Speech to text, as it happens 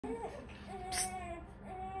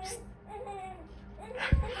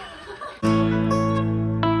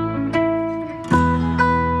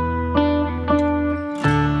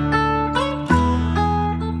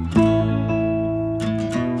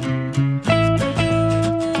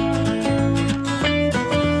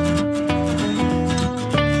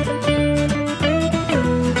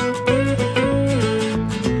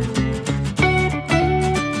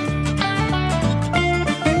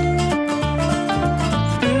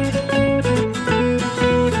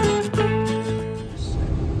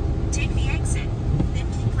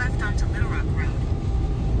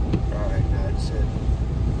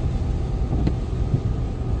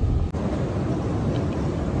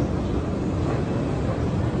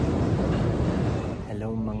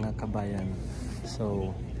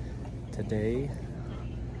So today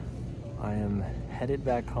I am headed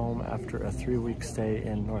back home after a 3-week stay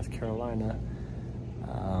in North Carolina.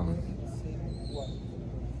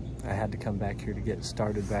 I had to come back here to get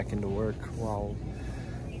started back into work while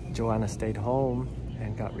Joanna stayed home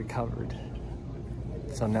and got recovered.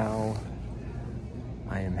 So now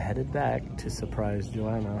I am headed back to surprise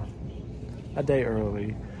Joanna a day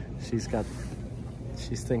early. She's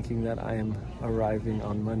thinking that I am arriving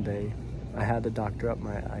on Monday. I had to doctor up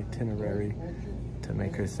my itinerary to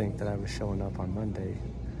make her think that I was showing up on Monday.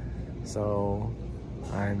 So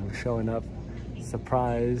I'm showing up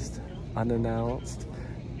surprised, unannounced,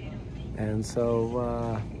 and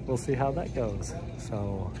so we'll see how that goes.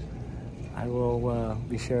 So I will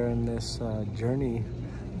be sharing this journey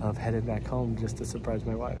of headed back home just to surprise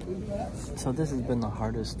my wife. So this has been the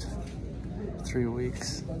hardest 3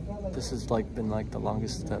 weeks. This has been the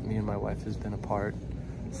longest that me and my wife has been apart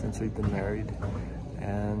since we've been married,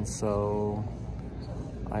 and so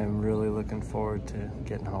I am really looking forward to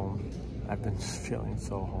getting home. I've been feeling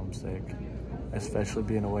so homesick, especially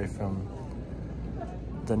being away from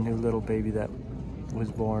the new little baby that was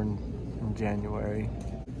born in January.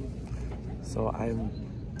 So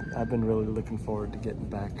I've been really looking forward to getting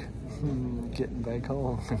back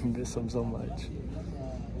home. I miss him so much.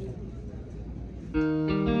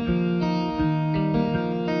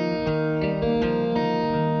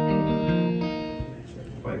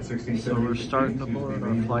 So we're starting to board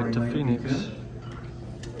our flight to Phoenix.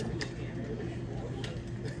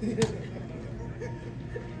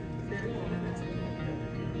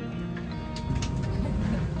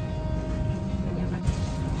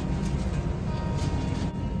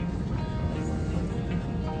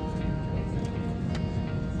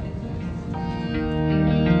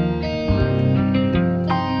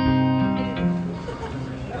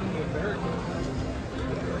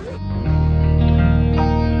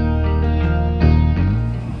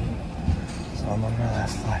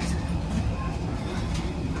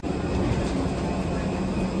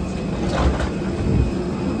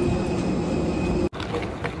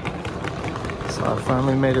 So I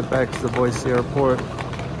finally made it back to the Boise airport.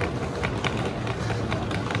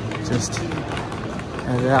 Just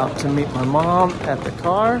headed out to meet my mom at the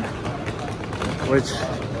car, which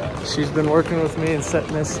she's been working with me and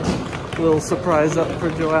setting this little surprise up for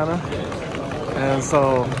Joanna. And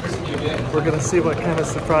so we're gonna see what kind of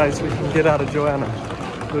surprise we can get out of Joanna.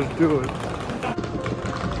 Let's do it.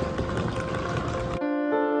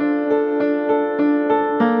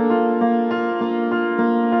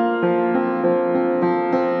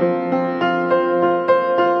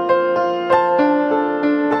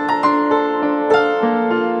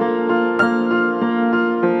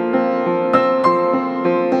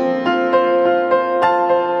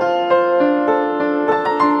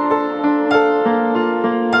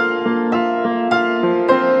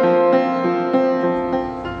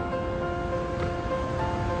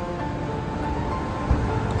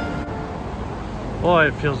 Boy,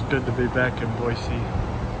 it feels good to be back in Boise.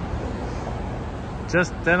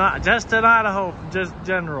 Just in Idaho, just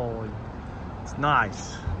generally. It's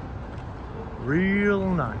nice. Real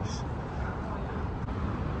nice.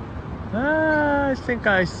 I think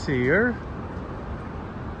I see her.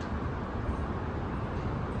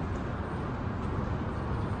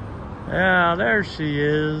 Yeah, there she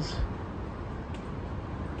is.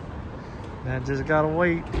 I just gotta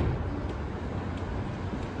wait.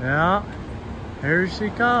 Yeah. Here she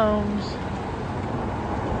comes.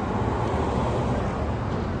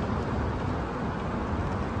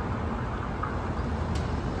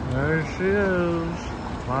 There she is,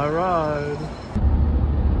 my ride.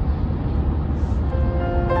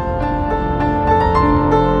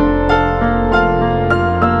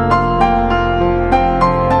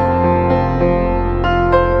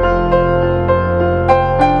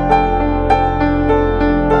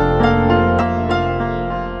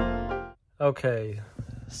 Okay,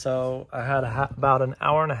 So I had about an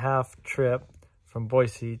hour and a half trip from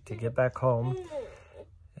Boise to get back home.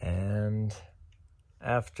 And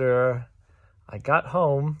after I got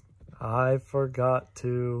home, I forgot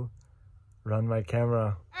to run my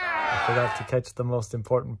camera. I forgot to catch the most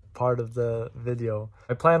important part of the video.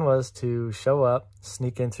 My plan was to show up,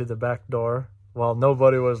 sneak in through the back door while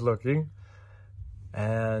nobody was looking,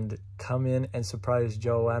 and come in and surprise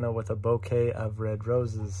Joanna with a bouquet of red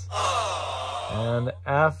roses. And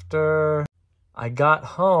after I got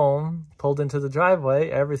home, pulled into the driveway,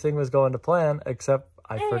 everything was going to plan, except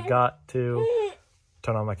I forgot to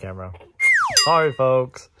turn on my camera. Sorry,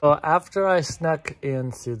 folks. So after I snuck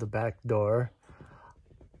in through the back door,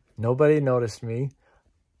 nobody noticed me.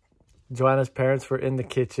 Joanna's parents were in the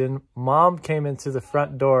kitchen. Mom came into the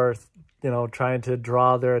front door, you know, trying to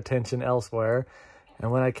draw their attention elsewhere.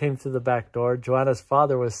 And when I came through the back door, Joanna's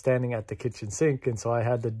father was standing at the kitchen sink, and so I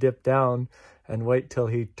had to dip down and wait till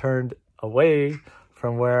he turned away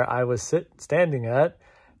from where I was standing at.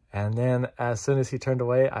 And then as soon as he turned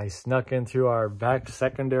away, I snuck in through our back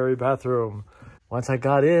secondary bathroom. Once I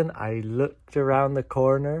got in, I looked around the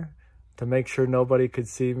corner to make sure nobody could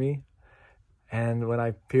see me. And when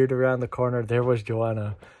I peered around the corner, there was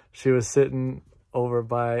Joanna. She was sitting over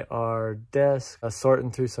by our desk,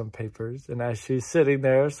 sorting through some papers. And as she's sitting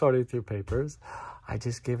there sorting through papers, I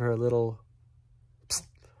just gave her a little psst.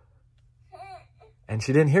 And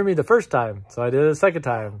she didn't hear me the first time. So I did it a second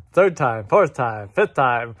time, third time, fourth time, fifth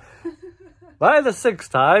time. By the sixth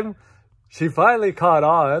time, she finally caught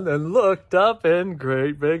on and looked up in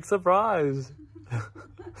great big surprise.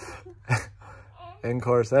 And of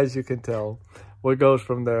course, as you can tell, what goes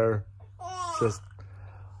from there, just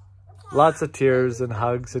lots of tears and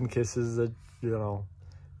hugs and kisses, that, you know,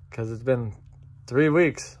 because it's been 3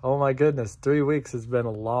 weeks. Oh my goodness, 3 weeks has been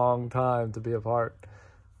a long time to be apart.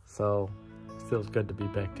 So it feels good to be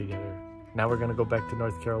back together. Now we're going to go back to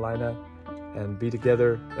North Carolina and be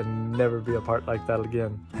together and never be apart like that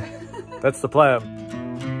again. That's the plan.